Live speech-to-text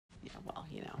well,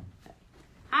 you know.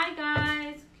 Hi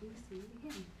guys. Can you see me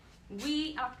again?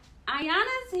 We are.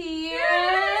 Ayana's here.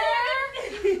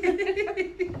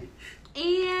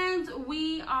 And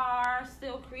we are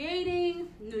still creating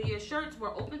New Year's shirts.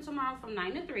 We're open tomorrow from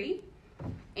 9 to 3.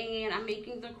 And I'm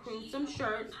making the crew some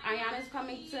shirts. Ayana's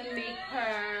coming to make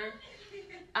her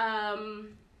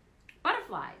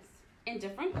butterflies in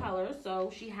different colors.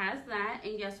 So she has that.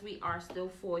 And yes, we are still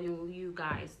foiling you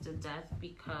guys to death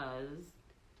because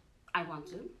I want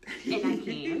to. And I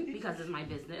can because it's my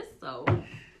business. So,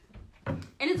 and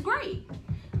it's great.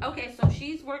 Okay, so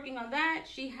she's working on that.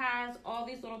 She has all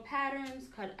these little patterns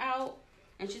cut out.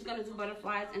 And she's going to do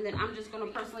butterflies. And then I'm just going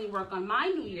to personally work on my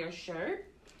New Year's shirt.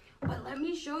 But let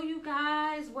me show you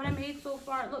guys what I made so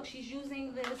far. Look, she's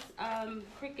using this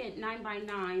Cricut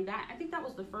 9x9. I think that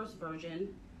was the first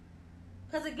version.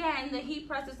 Because again, the heat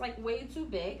press is like way too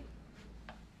big.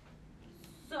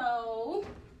 So,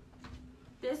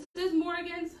 this is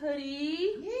Morgan's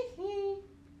hoodie.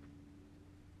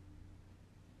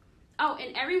 Oh,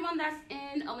 and everyone that's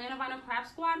in Atlanta Vinyl Craft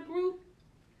Squad group,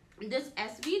 this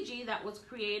SVG that was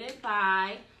created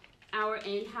by our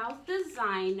in-house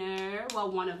designer,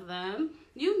 well, one of them,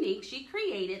 Unique, she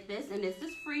created this, and this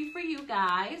is free for you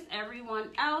guys. Everyone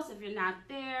else, if you're not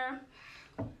there,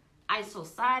 I'm so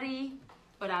sorry,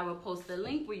 but I will post the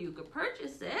link where you could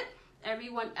purchase it.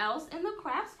 Everyone else in the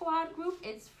Craft Squad group,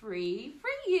 it's free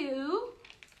for you.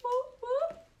 Whoop,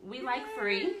 whoop. We like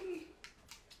free.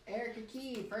 Erica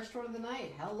Key, first one of the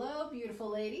night. Hello, beautiful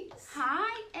ladies. Hi,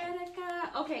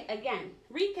 Erica. Okay, again,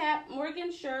 recap,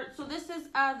 Morgan's shirt. So this is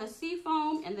the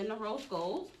seafoam and then the rose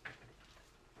gold.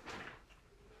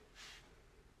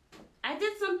 I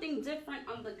did something different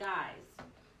on the guys.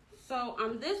 So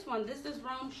on this one, this is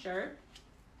Rome's shirt.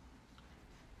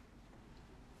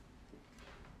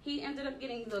 He ended up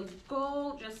getting the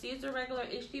gold, just use the regular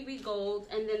HTV gold,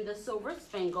 and then the silver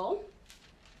spangle.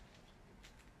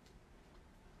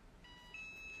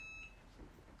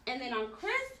 And then on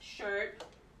Chris' shirt,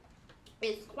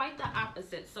 it's quite the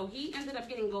opposite. So he ended up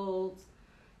getting golds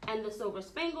and the silver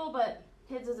spangle, but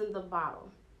his is in the bottle.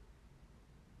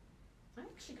 I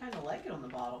actually kind of like it on the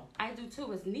bottle. I do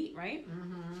too. It's neat, right?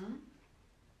 Mm-hmm.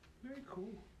 Very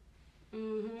cool.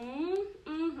 Mm-hmm.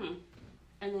 Mm-hmm.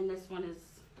 And then this one is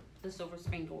the silver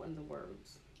spangle in the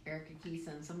words. Erica Key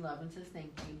sends some love and says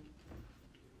thank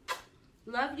you.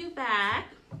 Love you back.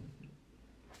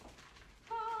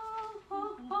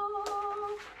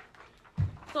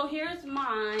 So here's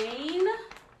mine.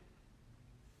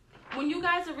 When you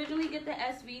guys originally get the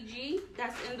SVG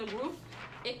that's in the group,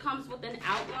 it comes with an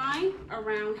outline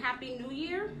around Happy New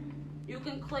Year. You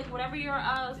can click whatever your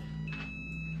I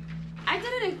did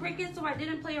it in Cricut, so I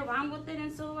didn't play around with it in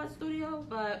Silhouette Studio,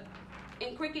 but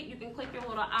in Cricut you can click your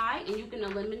little eye and you can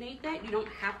eliminate that. You don't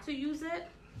have to use it,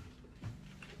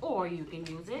 or you can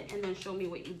use it and then show me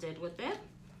what you did with it.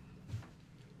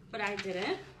 But I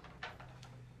didn't.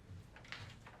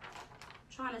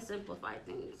 Trying to simplify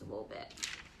things a little bit.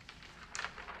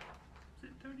 Is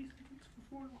it 30 seconds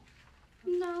before?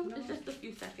 No, it's just a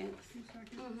few seconds. A few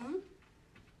seconds? Mm-hmm.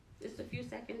 Just a few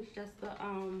seconds, just the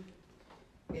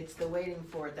It's the waiting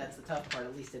for it that's the tough part.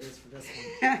 At least it is for this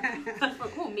one. For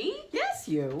who, me? Yes,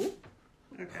 you.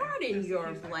 Okay. Pardon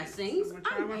your blessings. So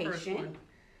I'm patient.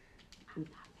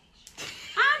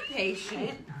 I'm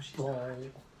patient. No, she's Bull.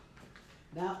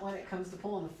 not. Not when it comes to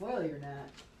pulling the foil, you're not.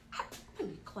 Let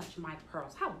me clutch my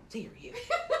pearls. How dare you?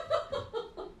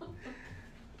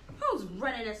 Who's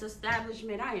running this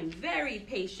establishment? I am very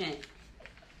patient.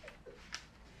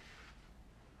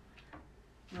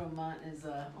 Romont is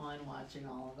on watching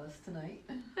all of us tonight.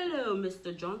 Hello,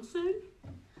 Mr. Johnson.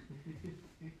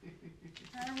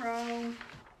 Hello.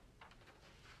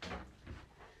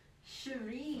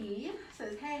 Cherie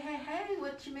says, hey,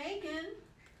 what you making?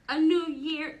 A New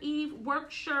Year Eve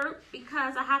work shirt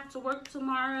because I have to work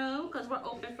tomorrow because we're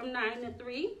open from 9 to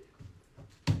 3.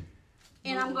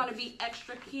 And I'm going to be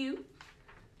extra cute.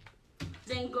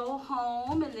 Then go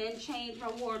home and then change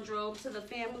my wardrobe to the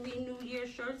family New Year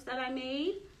shirts that I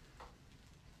made.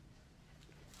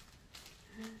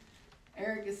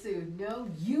 Erica Sue, no,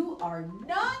 you are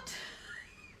not.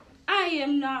 I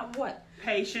am not what?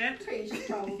 Patient. Patient,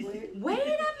 probably. Wait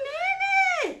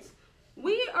a minute.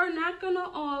 We are not going to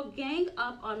all gang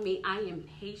up on me. I am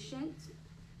patient.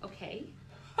 Okay?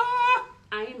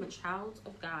 I am a child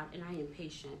of God and I am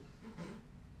patient.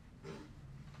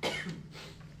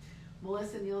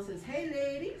 Melissa Neal says, hey,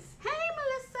 ladies. Hey,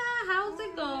 Melissa. How's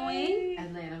it going?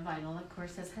 Atlanta Vinyl, of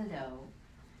course, says hello.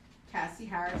 Cassie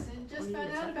Harrison just Oh, found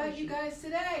yes, out I about thought you she- guys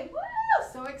today. Woo!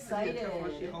 So excited.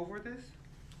 Was she over this?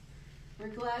 We're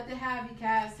glad to have you,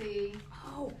 Cassie.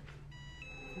 Oh,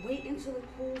 wait until it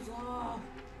cools off.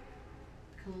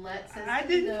 Colette says I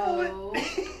didn't pull hello.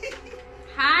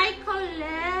 Hi,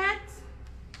 Colette.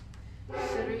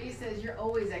 Cherie says you're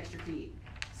always extra cute.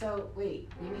 So wait,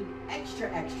 you mean extra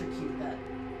cute then?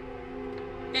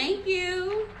 Thank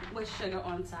you. With sugar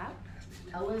on top.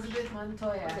 Elizabeth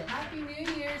Montoya. Okay. Happy New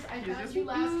Year's. I found you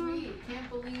last week. Can't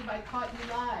believe I caught you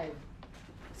live.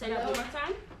 Say that one more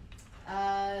time.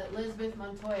 Elizabeth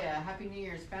Montoya. Happy New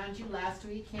Year's. Found you last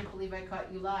week. Can't believe I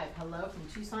caught you live. Hello from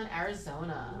Tucson,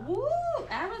 Arizona. Woo,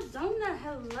 Arizona,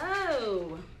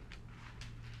 hello.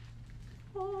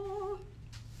 Oh.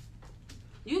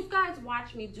 You guys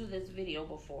watched me do this video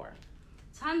before.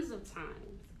 Tons of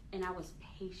times. And I was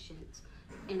patient.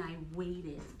 And I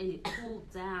waited. And it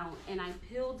cooled down. And I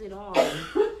peeled it off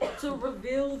to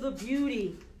reveal the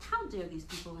beauty. How dare these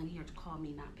people in here to call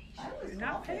me not patient? I was You're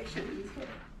not awful. patient. These people.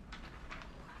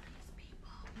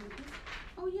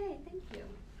 Oh, yay, thank you.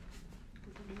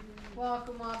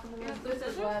 Welcome,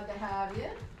 Elizabeth. We're glad to have you.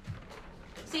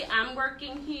 See, I'm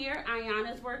working here.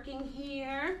 Ayana's working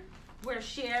here. We're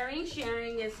sharing.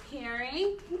 Sharing is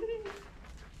caring.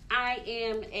 I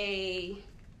am a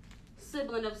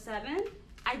sibling of 7.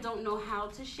 I don't know how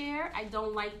to share. I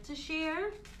don't like to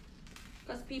share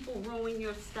because people ruin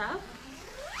your stuff.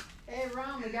 Hey,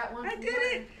 Ron, we got one I from did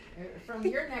it. From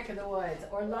your neck of the woods.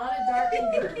 Orlana Darkin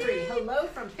Brewery. Hello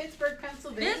from Pittsburgh,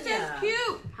 Pennsylvania. This is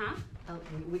cute. Huh?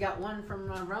 We got one from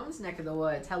Rome's neck of the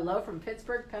woods. Hello from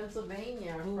Pittsburgh,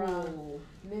 Pennsylvania, from Ooh.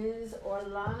 Ms.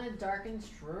 Orlana Darkin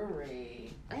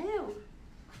Brewery. Ew.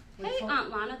 Hey, Aunt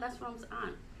Lana. That's Rome's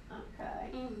aunt. Okay.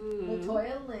 Mm-hmm.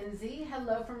 Latoya Lindsay,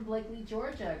 hello from Blakely,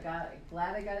 Georgia.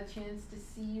 Glad I got a chance to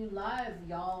see you live.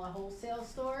 Y'all a wholesale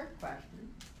store?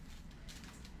 Question.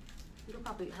 You'll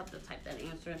probably have to type that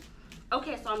answer.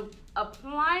 Okay, so I'm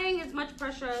applying as much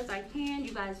pressure as I can.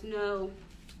 You guys know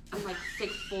I'm like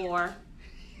 6'4",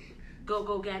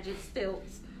 go gadget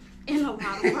stilts, and a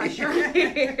lot of pressure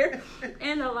here,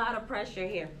 and a lot of pressure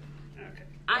here. Okay.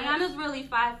 Ayana's really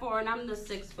 5'4", and I'm the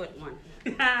 6'1".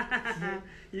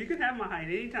 You can have my height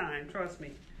anytime, trust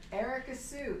me. Erica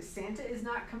Sue, Santa is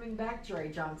not coming back,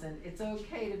 Dre Johnson. It's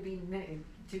okay to be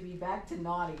back to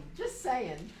naughty. Just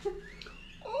saying.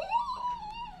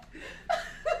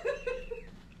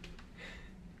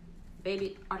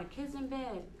 Baby, are the kids in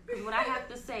bed? 'Cause what I have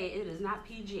to say, it is not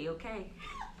PG, okay?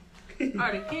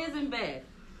 Are the kids in bed?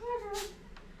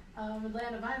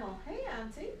 Atlanta Vinyl. Hey,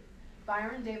 Auntie.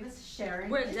 Byron Davis sharing.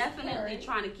 We're is definitely caring.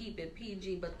 trying to keep it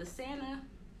PG, but the Santa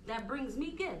that brings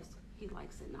me gifts, he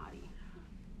likes it naughty.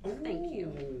 Thank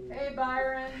you. Hey,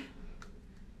 Byron.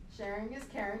 Sharing is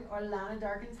caring. Orlana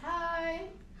Darkins. Hi.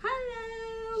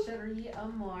 Hello. Cherie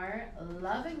Amore.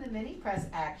 Loving the mini press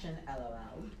action.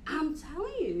 LOL. I'm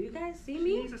telling you, you guys see She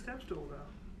me? needs a step stool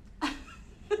though.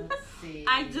 Let's see.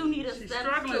 I do need a She's step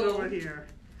struggling stool. over here.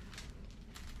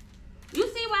 You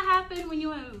see what happened when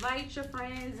you invite your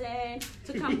friends in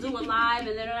to come do a live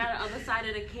and they're on the other side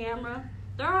of the camera?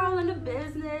 They're all in the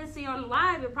business. See, on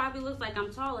live, it probably looks like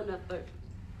I'm tall enough, but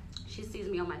she sees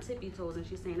me on my tippy toes and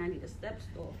she's saying I need a step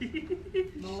stool.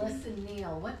 Melissa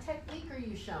Neal. What technique are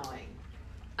you showing?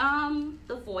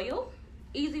 The foil,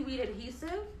 EasyWeed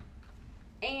Adhesive,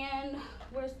 and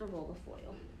where's the roll of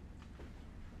foil?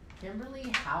 Kimberly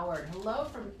Howard. Hello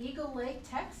from Eagle Lake,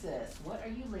 Texas. What are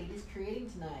you ladies creating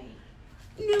tonight?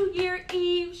 New Year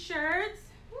Eve shirts.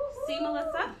 See,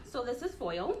 Melissa? So this is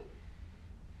foil.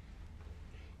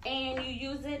 And you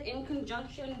use it in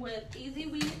conjunction with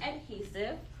EasyWeed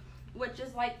Adhesive, which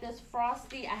is like this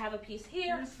frosty. I have a piece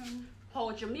here.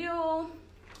 Hold your mule.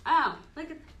 Oh,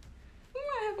 look at,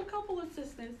 I have a couple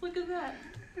assistants. Look at that.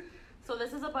 So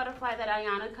this is a butterfly that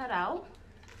Ayana cut out.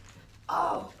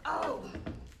 Oh.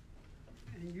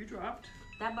 And you dropped.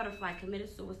 That butterfly committed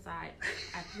suicide.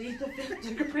 I plead the fifth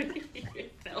degree.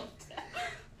 It fell down.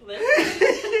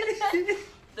 Listen,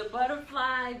 the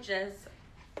butterfly just...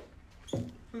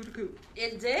 Flew the coop.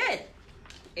 It did.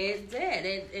 It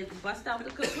bust out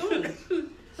the cocoon.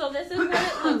 So this is what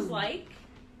it looks like.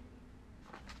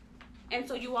 And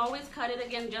so you always cut it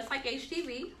again, just like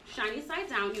HTV, shiny side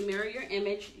down. You mirror your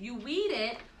image. You weed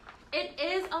it. It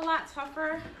is a lot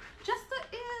tougher, just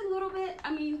a little bit.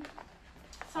 I mean,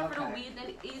 tougher to weed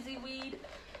than EasyWeed,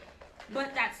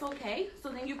 but that's okay. So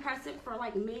then you press it for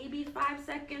like maybe 5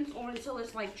 seconds or until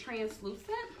it's like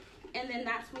translucent, and then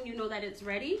that's when you know that it's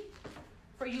ready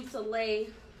for you to lay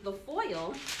the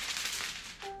foil.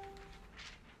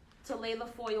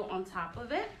 On top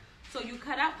of it. So you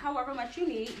cut out however much you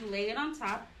need, you lay it on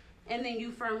top, and then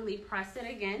you firmly press it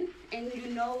again, and you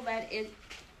know that it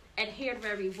adhered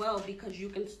very well because you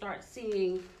can start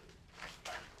seeing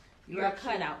your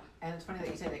cutout. And it's funny that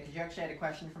you say that because you actually had a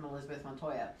question from Elizabeth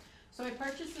Montoya. So I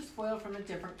purchased this foil from a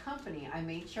different company. I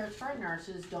made shirts for our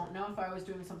nurses. Don't know if I was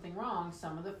doing something wrong.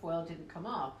 Some of the foil didn't come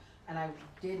off, and I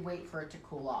did wait for it to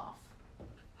cool off.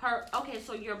 Okay,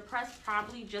 so your press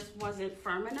probably just wasn't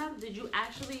firm enough. Did you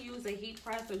actually use a heat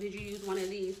press, or did you use one of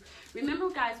these?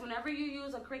 Remember, guys, whenever you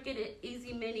use a Cricut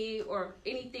Easy Mini or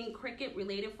anything Cricut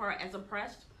related for as a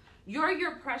press, you're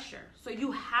your pressure. So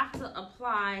you have to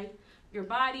apply your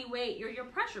body weight, you're your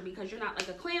pressure, because you're not like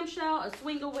a clamshell, a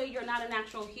swing away, you're not an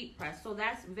actual heat press. So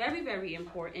that's very, very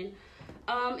important.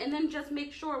 And then just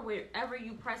make sure wherever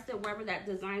you pressed it, wherever that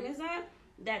design is at,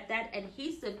 that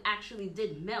adhesive actually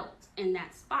did melt in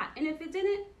that spot. And if it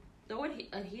didn't, throw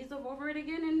adhesive over it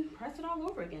again and press it all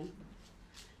over again.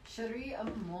 Cherie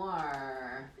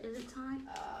Amour. Is it time?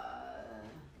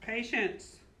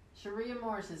 Patience. Cherie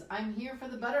Amour says, I'm here for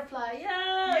the butterfly.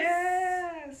 Yes!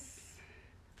 Yes!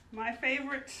 My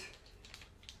favorite.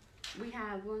 We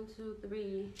have 1, 2,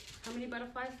 3. How many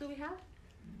butterflies do we have?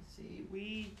 Let's see.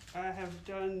 We have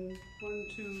done 1,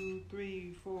 2,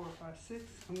 3, 4, 5, 6.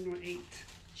 I'm doing 8.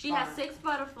 She has 6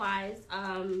 butterflies.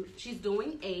 She's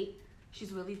doing 8.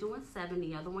 She's really doing 7.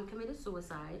 The other one committed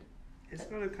suicide. It's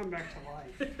gonna come back to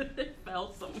life. It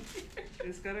fell somewhere.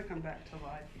 It's gonna come back to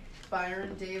life.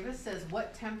 Byron Davis says,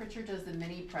 what temperature does the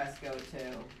mini press go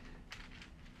to?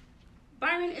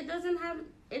 Byron, it doesn't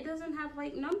have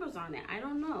like numbers on it. I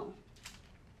don't know.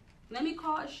 Let me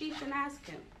call Ashish and ask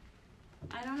him.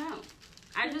 I don't know.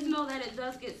 I just know that it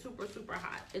does get super, super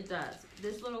hot. It does.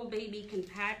 This little baby can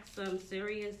pack some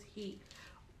serious heat.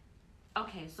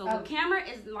 Okay, so the camera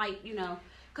is like, you know,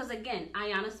 because again,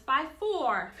 Ayana's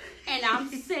 5'4", and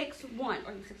I'm 6'1".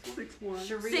 Or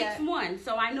 6'1"? 6'1".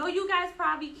 So I know you guys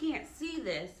probably can't see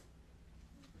this.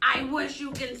 I wish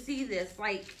you can see this.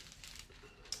 Like,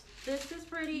 this is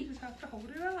pretty. You just have to hold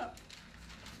it up.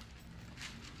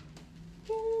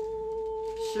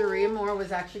 Cherie Moore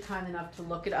was actually kind enough to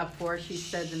look it up for us. She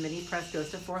said the mini press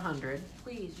goes to 400.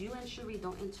 Please, you and Cherie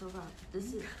don't interrupt.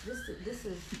 This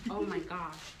is oh my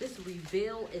gosh. This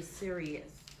reveal is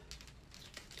serious.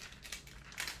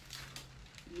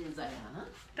 Yes, Ayana.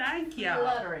 Thank you.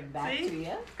 Fluttering back See? to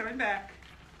you. Coming back.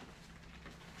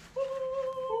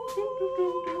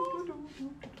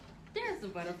 There's the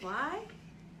butterfly.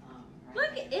 All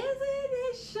Look, right. isn't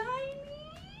it shiny?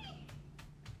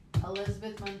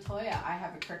 Elizabeth Montoya, I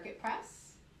have a Cricut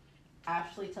press.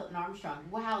 Ashley Tilton Armstrong,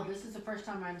 wow, this is the first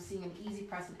time I'm seeing an easy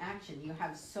press in action. You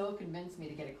have so convinced me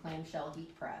to get a clamshell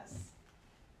heat press.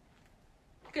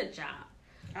 Good job.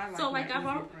 I like So, like, my I've easy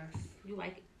already, press. you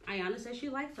like, Ayana says she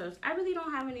likes hers. I really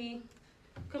don't have any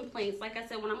complaints. Like I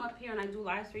said, when I'm up here and I do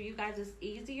lives for you guys, it's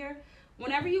easier.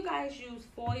 Whenever you guys use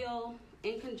foil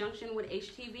in conjunction with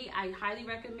HTV, I highly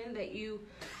recommend that you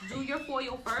do your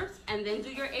foil first and then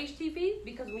do your HTV,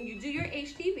 because when you do your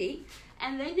HTV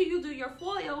and then you do your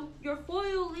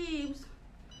foil leaves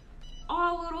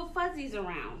all little fuzzies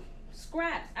around.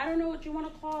 Scraps. I don't know what you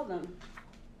want to call them.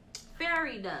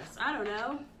 Fairy dust. I don't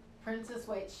know. Princess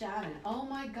White Shannon, oh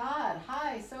my God,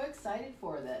 hi, so excited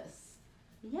for this.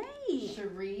 Yay.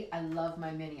 Cherie, I love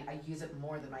my mini. I use it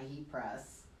more than my heat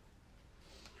press.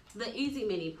 The Easy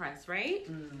Mini Press, right?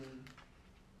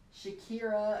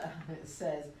 Shakira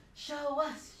says, show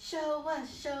us, show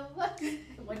us, show us,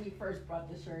 when you first brought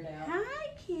the shirt out. Hi,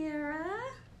 Kira.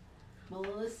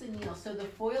 Melissa Neal, so the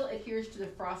foil adheres to the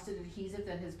frosted adhesive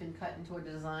that has been cut into a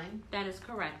design? That is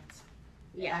correct.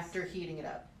 Yes. After heating it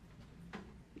up?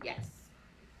 Yes.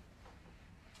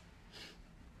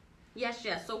 Yes,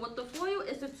 yes. So with the foil,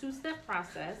 it's a 2-step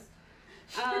process.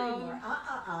 She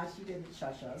didn't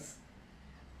shush us.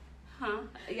 Huh?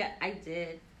 Yeah, I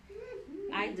did.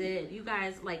 I did. You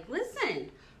guys, like,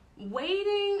 listen.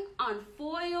 Waiting on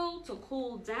foil to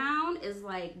cool down is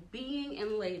like being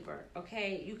in labor,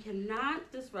 okay? You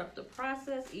cannot disrupt the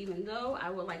process, even though I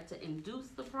would like to induce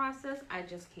the process. I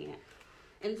just can't.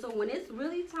 And so when it's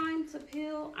really time to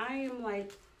peel, I am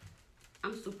like,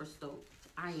 I'm super stoked.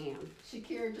 I am.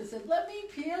 Shakira just said, let me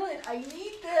peel it. I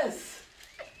need this.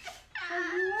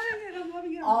 I'm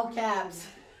loving it. All caps.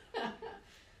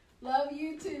 Love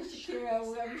you too, Shakira.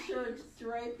 I'm sure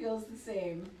Joy feels the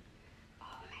same. Oh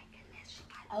my goodness.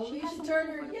 Alicia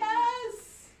Turner,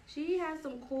 yes. She has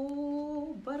some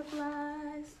cool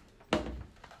butterflies.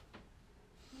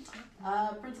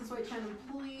 Princess White Channel,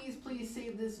 please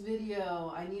save this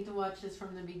video. I need to watch this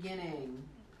from the beginning.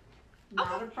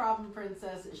 Not a problem,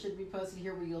 Princess. It should be posted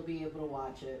here where you'll be able to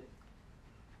watch it.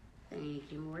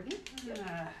 Thank you, Morgan.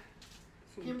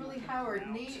 Kimberly Howard,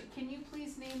 can you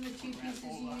please name the 2 pieces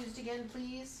you used again,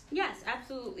 please? Yes,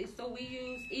 absolutely. So we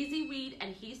used EasyWeed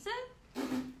Adhesive,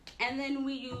 and then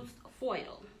we used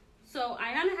foil. So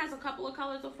Ayana has a couple of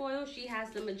colors of foil. She has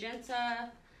the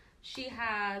magenta, She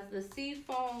has the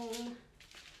seafoam,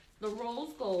 the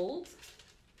rose gold,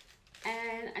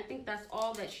 and I think that's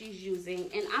all that she's using.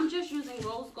 And I'm just using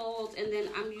rose gold, and then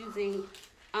I'm using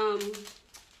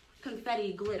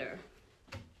confetti glitter.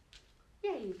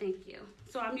 Yay, thank you.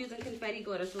 So I'm using confetti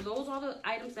glitter. So those are the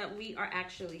items that we are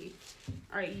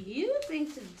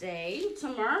using today.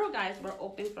 Tomorrow, guys, we're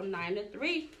open from 9 to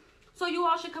 3. So you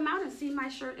all should come out and see my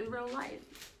shirt in real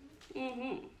life.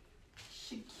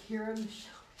 Shakira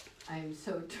Michelle, I'm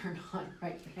so turned on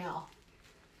right now.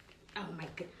 Oh my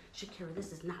god, Shakira,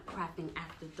 this is not crafting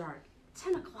after dark.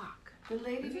 10 o'clock. The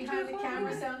lady behind the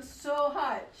camera sounds so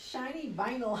hot. Shiny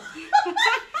vinyl.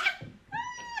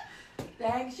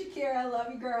 Thanks, Shakira. I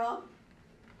love you, girl.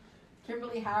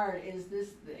 Kimberly Howard, is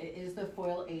the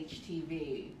foil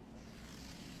HTV?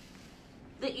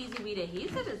 The EasyWeed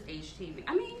Adhesive is HTV.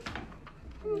 I mean,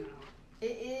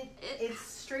 it's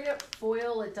straight up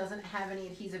foil. It doesn't have any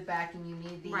adhesive backing. You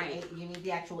need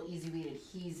the actual EasyWeed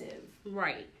adhesive.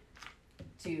 Right.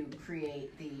 To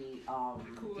create the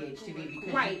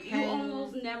HTV. Right. You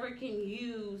almost never can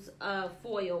use a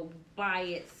foil by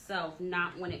itself,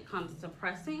 not when it comes to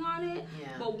pressing on it.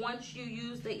 Yeah. But once you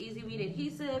use the EasyWeed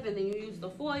adhesive and then you use the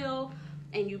foil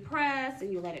and you press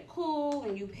and you let it cool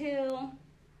and you peel.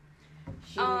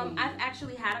 I've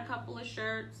actually had a couple of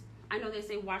shirts. I know they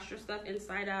say wash your stuff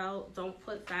inside out. Don't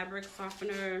put fabric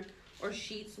softener or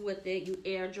sheets with it. You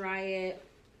air dry it.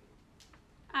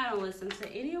 I don't listen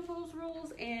to any of those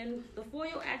rules, and the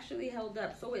foil actually held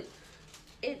up. So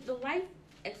the life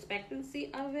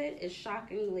expectancy of it is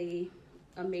shockingly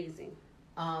amazing.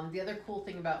 The other cool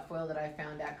thing about foil that I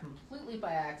found out completely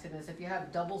by accident is if you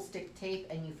have double stick tape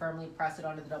and you firmly press it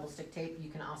onto the double stick tape, you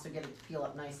can also get it to peel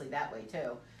up nicely that way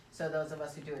too. So those of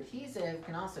us who do adhesive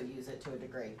can also use it to a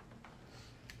degree.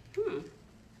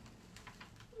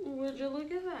 Would you look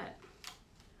at that?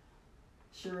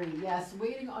 Cherie, yes,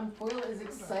 waiting on foil is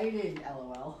exciting,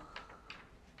 LOL.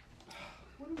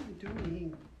 What are we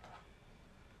doing?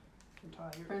 I'm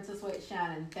tired. Princess White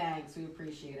Shannon, thanks, we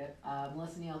appreciate it.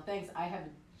 Melissa Neal, thanks. I have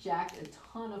jacked a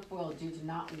ton of foil due to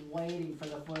not waiting for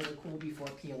the foil to cool before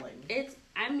peeling. It's,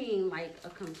 like a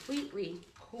completely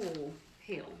cool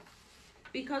peel.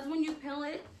 Because when you peel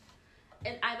it,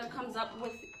 it either comes up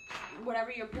with whatever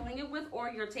you're peeling it with,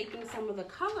 or you're taking some of the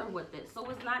color with it. So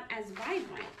it's not as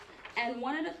vibrant. And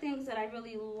one of the things that I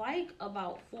really like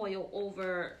about foil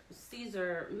over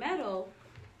Siser metal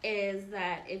is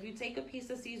that if you take a piece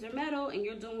of Siser metal and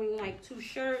you're doing like 2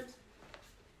 shirts,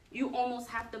 you almost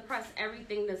have to press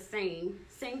everything the same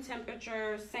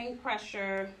temperature, same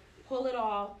pressure, pull it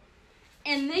off.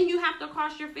 And then you have to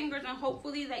cross your fingers and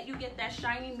hopefully that you get that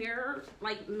shiny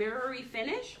mirrory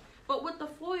finish. But with the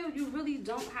foil, you really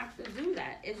don't have to do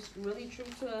that. It's really true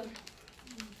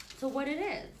to what it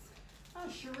is. Oh,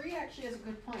 Cherie actually has a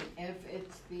good point. If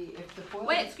the foil.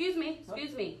 Wait, excuse me.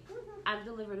 I've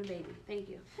delivered a baby. Thank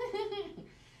you.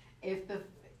 If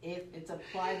it's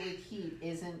applied with heat,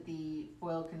 isn't the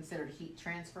foil considered heat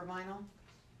transfer vinyl?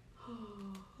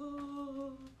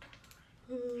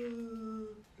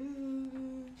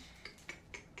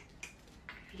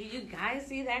 Do you guys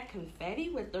see that confetti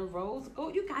with the rose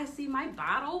gold? You guys see my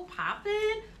bottle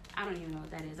popping? I don't even know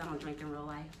what that is. I don't drink in real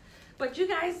life. But you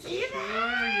guys see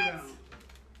that?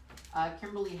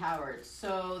 Kimberly Howard.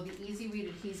 So the EasyWeed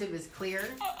adhesive is clear.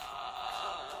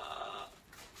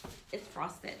 It's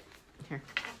frosted. Here.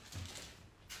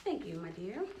 Thank you, my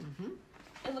dear.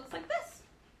 It looks like this.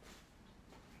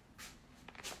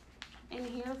 And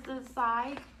here's the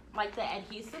side, like the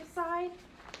adhesive side.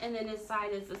 And then this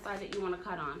side is the side that you want to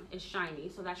cut on. It's shiny,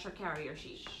 so that's your carrier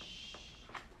sheet.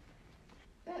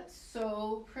 That's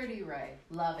so pretty, Ray.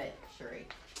 Love it, Cherie.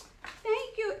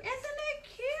 Thank you. Isn't it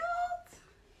cute?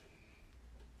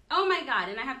 Oh my god,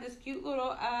 and I have this cute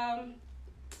little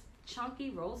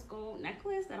chunky rose gold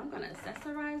necklace that I'm going to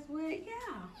accessorize with.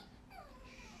 Yeah.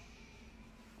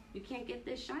 You can't get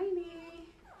this shiny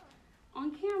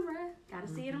on camera. Got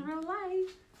to see it in real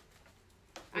life.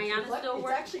 It's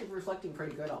actually reflecting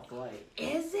pretty good off the light.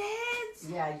 Is it?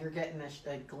 Yeah, you're getting a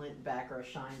glint back or a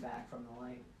shine back from the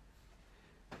light.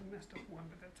 I messed up one,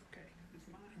 but that's okay. It's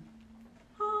mine.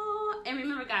 Oh, and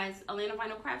remember, guys, Atlanta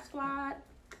Vinyl Craft Squad,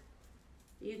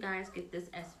 you guys get this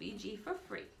SVG for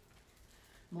free.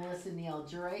 Melissa Neal,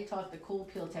 Jure taught the cool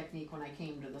peel technique when I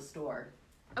came to the store.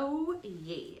 Oh,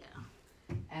 yeah.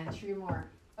 And Tree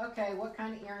Moore, okay, what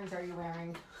kind of earrings are you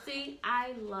wearing? See,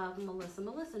 I love Melissa.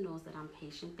 Melissa knows that I'm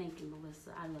patient. Thank you,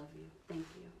 Melissa. I love you. Thank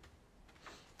you.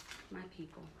 My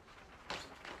people.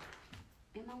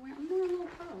 And I'm wearing little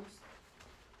pearls.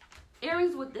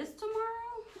 Earrings with this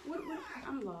tomorrow? What?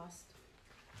 I'm lost.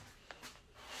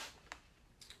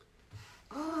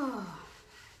 Oh.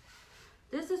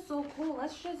 cool.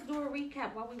 Let's just do a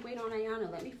recap while we wait on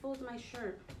Ayana. Let me fold my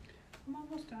shirt. I'm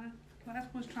almost done.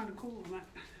 Last one's trying to cool. I'm like,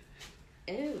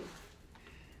 Ew.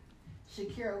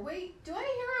 Shakira, wait, do I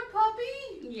hear a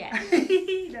puppy? Yes.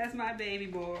 that's my baby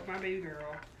boy, my baby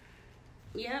girl.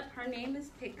 Yep, her name is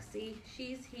Pixie.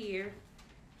 She's here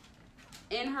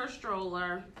in her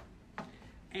stroller.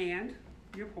 And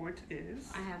your point is?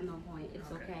 I have no point.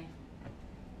 It's okay.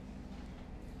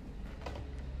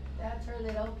 That's her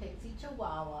little pixie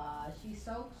chihuahua. She's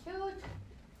so cute.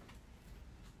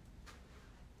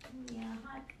 Yeah,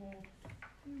 hi, Pix.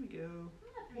 Here we go.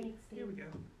 Hi, Pixie. Here we go.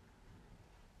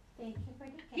 Thank you for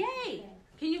the kiss. Yay!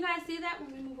 Can you guys see that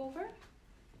when we move over?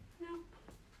 No.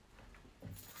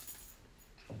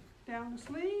 Down the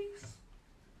sleeves.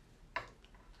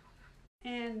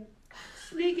 And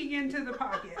sneaking into the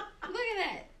pocket. Look at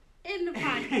that. In the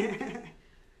pocket.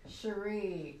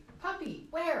 Cherie. Puppy,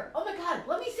 where? Oh my god,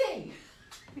 let me see.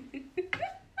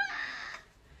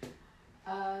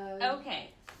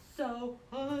 Okay. So,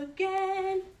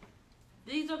 again.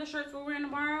 These are the shirts we're wearing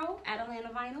tomorrow at Atlanta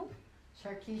Vinyl.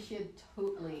 Sharkeisha,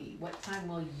 totally. What time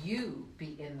will you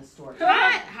be in the store?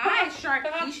 Hi,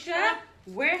 Sharkeisha.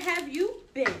 Where have you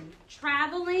been?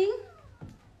 Traveling?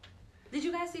 Did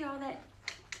you guys see all that?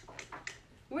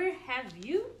 Where have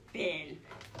you been?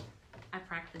 I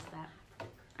practice that.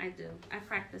 I do. I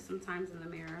practice sometimes in the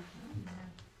mirror.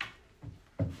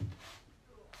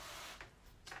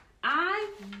 I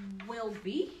will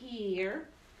be here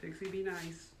Pixie, be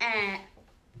nice. at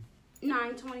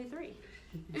 9:23.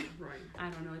 Right. I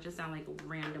don't know. It just sounds like a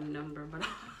random number, but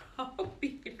I'll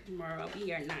be here tomorrow. I'll be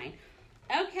here at 9.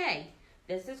 Okay.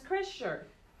 This is Chris' shirt.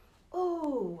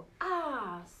 Ooh,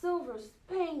 silver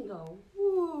spangle.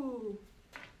 Ooh.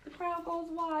 The crowd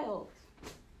goes wild.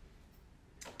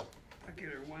 I'll give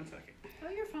her 1 second. Oh,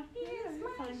 you're fine. Here's you're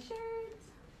my fine. shirt.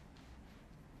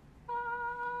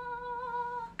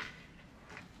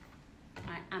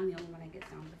 I'm the only one that gets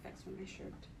sound effects from my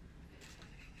shirt.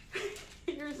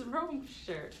 Here's Rome's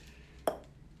shirt.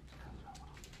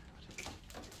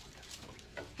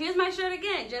 Here's my shirt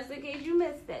again, just in case you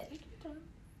missed it. But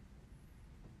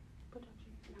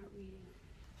you're not reading.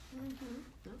 I'm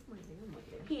waiting.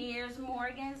 Here's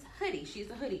Morgan's hoodie. She's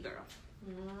a hoodie girl.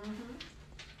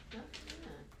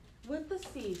 With the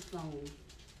seafoam.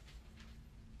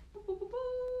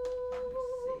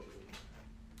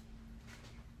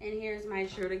 And here's my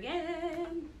shirt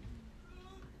again.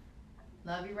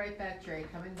 Love you right back, Dre.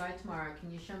 Coming by tomorrow.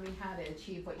 Can you show me how to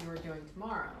achieve what you were doing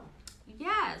tomorrow?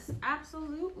 Yes,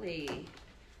 absolutely.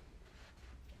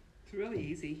 It's really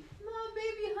easy. No,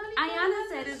 baby, honey. Ayana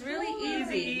said it's really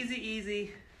Easy,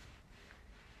 easy.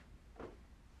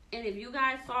 And if you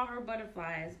guys saw her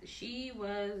butterflies, she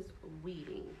was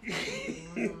weeding.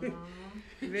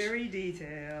 Very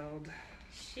detailed.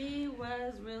 She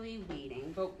was really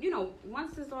weeding. But, you know,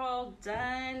 once it's all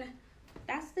done,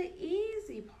 that's the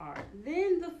easy part.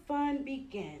 Then the fun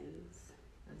begins.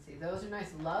 Let's see. Those are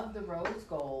nice. Love the rose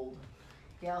gold.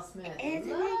 Gail Smith. Isn't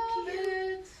it Love cute?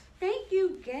 it. Thank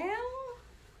you, Gail.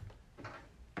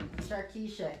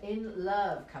 Sharkeisha, in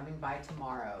love, coming by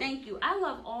tomorrow. Thank you. I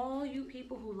love all you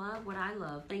people who love what I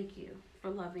love. Thank you for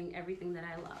loving everything that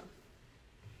I love.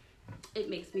 It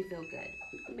makes me feel good.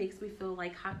 It makes me feel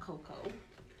like hot cocoa.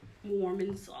 Warm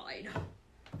inside.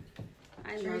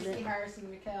 I love Tracy it. Harrison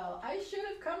McKell. I should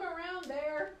have come around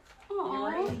there. You were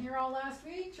Aww. in here all last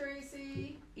week,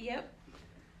 Tracy. Yep.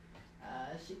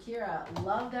 Shakira,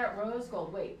 love that rose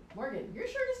gold. Wait, Morgan, your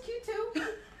shirt is cute too.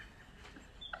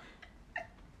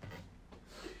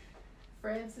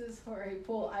 Francis Jorge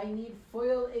Poole, I need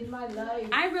foil in my life.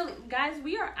 Guys,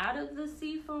 we are out of the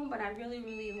seafoam, but I really,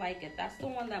 really like it. That's the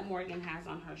one that Morgan has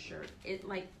on her shirt. It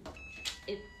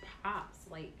pops,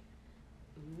 like,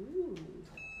 ooh.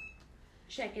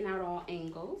 Checking out all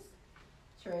angles.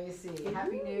 Tracy,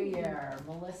 Happy New Year.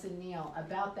 Melissa Neal,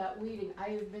 about that weeding, I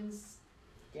have been scared.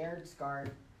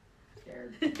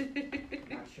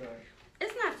 Not sure.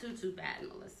 It's not too bad,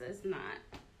 Melissa. It's not.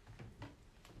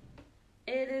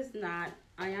 It is not.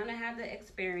 Ayana had the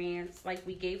experience. Like,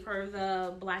 we gave her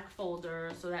the black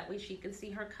folder so that way she can see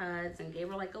her cuts, and gave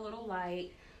her like a little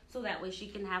light so that way she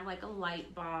can have like a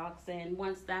light box. And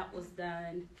once that was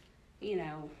done, you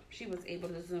know, she was able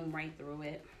to zoom right through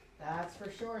it. That's for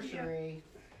sure, Cherie.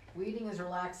 Weeding is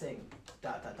relaxing, ...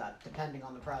 depending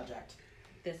on the project.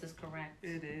 This is correct.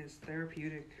 It is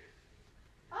therapeutic.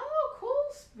 Oh,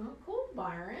 cool,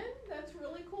 Byron. That's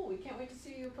really cool. We can't wait to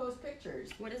see you post pictures.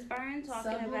 What is Byron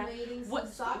talking about? Sublimating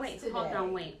some socks Wait, today. hold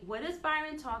on, wait. What is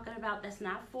Byron talking about that's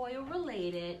not foil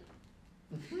related?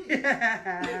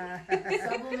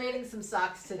 Sublimating some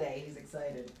socks today. He's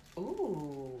excited.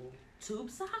 Ooh, tube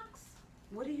socks?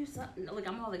 What are you, like,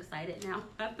 I'm all excited now.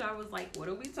 After I was like, what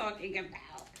are we talking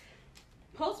about?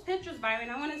 Post pictures, Byron.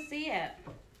 I want to see it.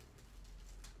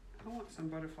 I want some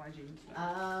butterfly jeans.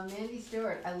 Mandy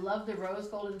Stewart, I love the rose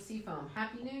gold and seafoam.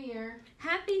 Happy New Year.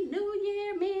 Happy New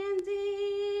Year,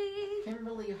 Mandy.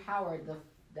 Kimberly Howard,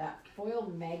 that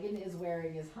foil Megan is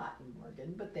wearing is hot,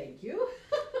 Morgan, but thank you.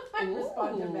 I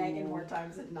respond to Megan more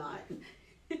times than not.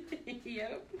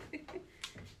 Yep.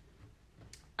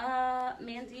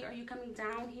 Mandy, are you coming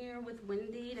down here with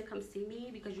Wendy to come see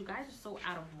me? Because you guys are so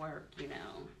out of work, you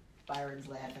know. Byron's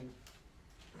laughing.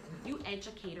 You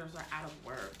educators are out of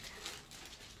work.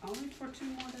 Only for 2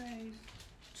 more days.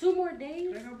 2 more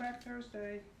days? They go back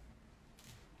Thursday.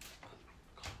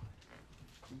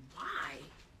 Why?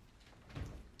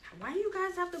 Why do you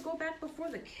guys have to go back before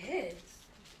the kids?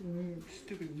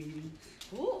 Stupid meetings.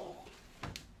 Ooh.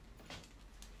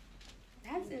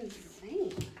 That's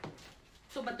insane.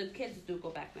 So, but the kids do go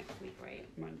back next week, right?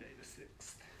 Monday the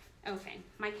 6th. Okay.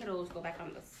 My kiddos go back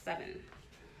on the 7th.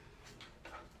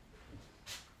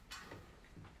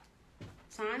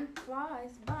 Time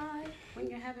flies by when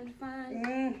you're having fun.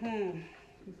 Mm-hmm.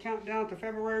 Count down to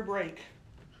February break.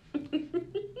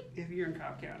 If you're in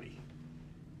Cobb County.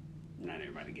 Not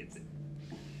everybody gets it.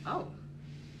 Oh.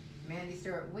 Mandy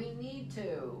Stewart, we need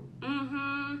to.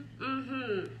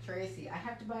 Mm-hmm. Tracy, I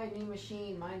have to buy a new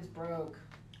machine. Mine's broke.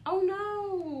 Oh,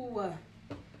 no.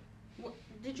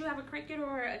 Did you have a Cricut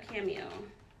or a Cameo?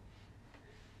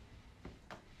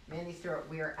 Mandy Stewart,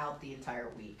 we are out the entire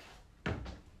week.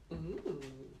 Ooh.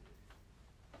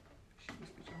 She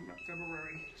must be talking about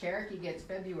February. Cherokee gets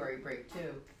February break,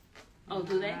 too. Oh,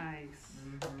 do they? Nice.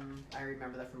 Mm-hmm. I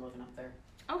remember that from living up there.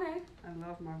 Okay. I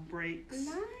love my breaks.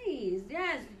 Nice.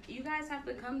 Yes. You guys have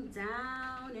to come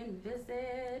down and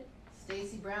visit.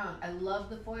 Stacy Brown, I love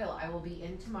the foil. I will be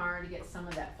in tomorrow to get some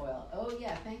of that foil. Oh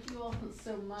yeah, thank you all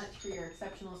so much for your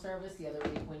exceptional service the other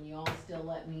week when you all still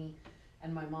let me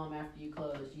and my mom after you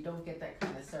closed. You don't get that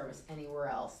kind of service anywhere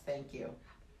else. Thank you.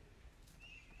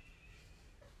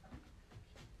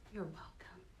 You're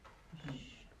welcome.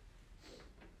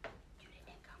 You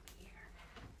didn't come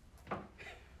here.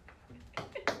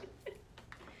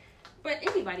 But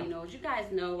anybody knows. You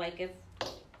guys know, like, if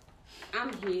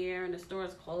I'm here and the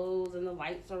store's closed and the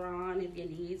lights are on, if you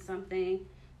need something,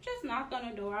 just knock on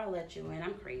the door. I'll let you in.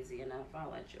 I'm crazy enough.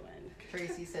 I'll let you in.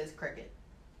 Tracy says cricket.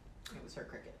 It was her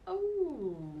cricket.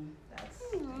 Oh. That's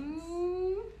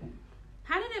nice.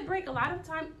 How did it break? A lot of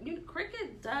time,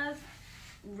 Cricut does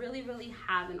really, really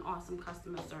have an awesome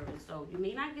customer service. So you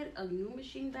may not get a new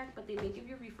machine back, but they may give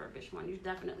you a refurbished one. You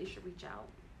definitely should reach out.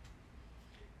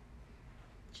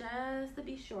 Just to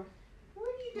be sure. What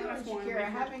are you doing, Shakira?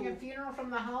 Having a funeral from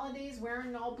the holidays,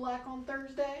 wearing all black on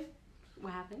Thursday?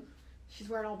 What happened? She's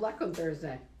wearing all black on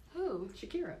Thursday. Who?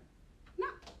 Shakira. No.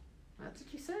 That's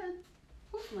what you said.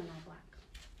 Who's wearing all black?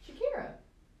 Shakira.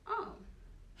 Oh.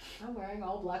 I'm wearing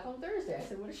all black on Thursday. I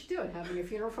said, what is she doing? Having a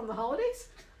funeral from the holidays?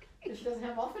 Because she doesn't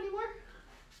have off anymore?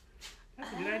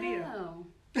 That's a good idea. Oh.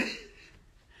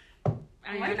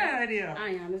 I like that idea.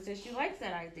 Ayana says she likes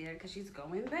that idea because she's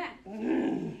going back.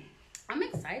 I'm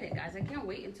excited, guys. I can't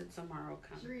wait until tomorrow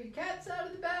comes. 3 cats out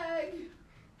of the bag.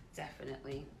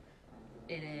 Definitely.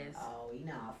 It is. Oh,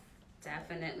 enough.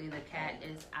 Definitely the cat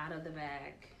is out of the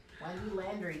bag. Wendy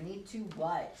Landry, need to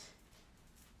what?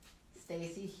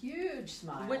 Stacy, huge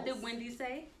smiles. What did Wendy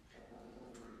say?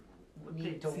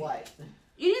 Need to what?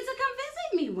 You need to come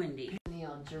visit me, Wendy.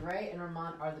 Neil, Jeray and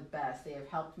Ramon are the best. They have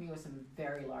helped me with some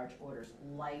very large orders.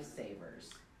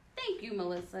 Lifesavers. Thank you,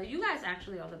 Melissa. You guys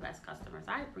actually are the best customers.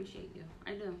 I appreciate you.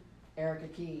 I do. Erica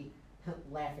Key,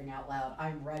 laughing out loud.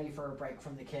 I'm ready for a break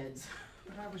from the kids.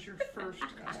 But I was your first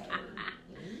customer.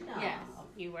 No. Yes,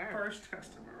 you were. First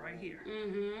customer right here.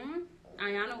 Mm-hmm.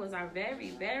 Ayana was our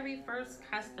very, very first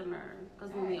customer.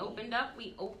 Because when we opened up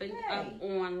up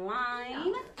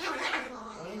online.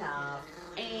 Enough.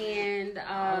 And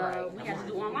Right, we had to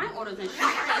do online orders. And she said,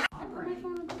 I put my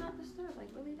phone on Do Not Disturb. Like,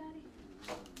 really, Daddy?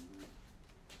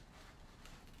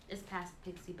 It's past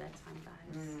Pixie bedtime,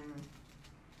 guys.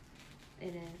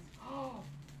 It is. Oh.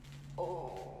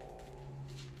 All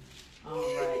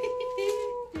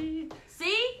right.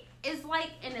 See? It's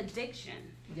like an addiction.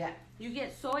 Yeah. You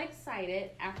get so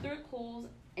excited after it cools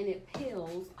and it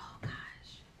peels. Oh,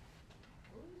 gosh.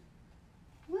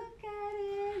 Look at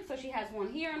it. So she has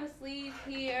one here on the sleeve,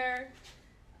 here.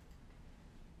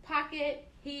 Pocket,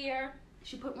 here.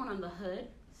 She put one on the hood.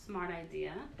 Smart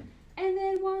idea. And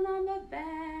then one on the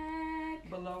back.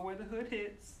 Below where the hood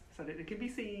hits so that it can be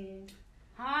seen.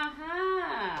 Ha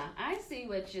ha. I see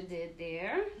what you did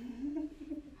there.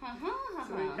 Ha ha ha.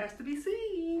 So it has to be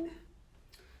seen.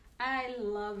 I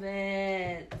love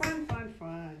it. Fun, fun, fun.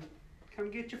 Come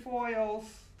get your foils.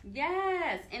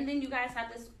 Yes, and then you guys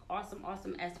have this awesome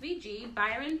SVG.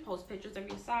 Byron, post pictures of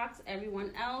your socks.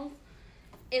 Everyone else,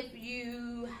 if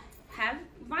you have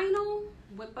vinyl,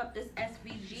 whip up this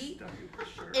SVG. Stuff in the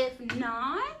shirt. If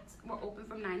not, we're open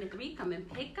from 9 to 3. Come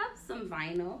and pick up some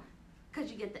vinyl,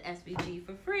 because you get the SVG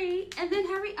for free. And then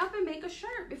hurry up and make a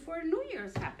shirt before New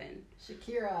Year's happen.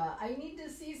 Shakira, I need to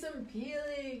see some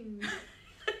peeling.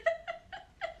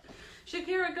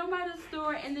 Shakira, go by the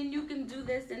store and then you can do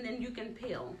this and then you can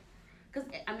peel. Because,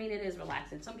 I mean, it is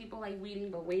relaxing. Some people like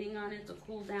reading, but waiting on it to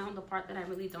cool down, the part that I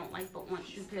really don't like, but once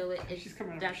you peel it, it's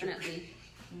definitely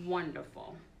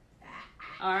wonderful.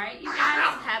 All right, you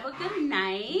guys, have a good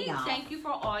night. No. Thank you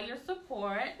for all your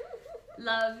support.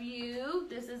 Love you.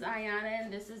 This is Ayana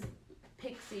and this is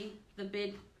Pixie, the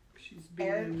big She's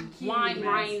being wine messed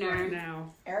briner. right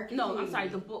now. Erica No, I'm Key. sorry,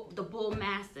 the bull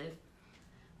mastiff.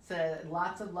 So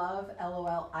lots of love.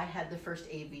 LOL. I had the first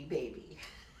AV baby.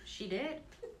 She did.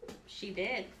 She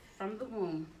did. From the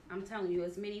womb. I'm telling you,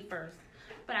 it's mini first.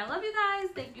 But I love you guys.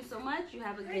 Thank you so much. You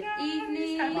have a good guys.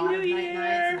 evening. Happy A lot New of night Year.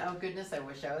 nights, and oh goodness, I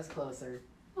wish I was closer.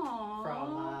 Aww.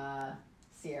 From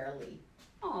Sierra Lee.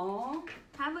 Aww.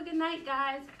 Have a good night,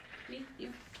 guys. Meet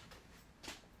you.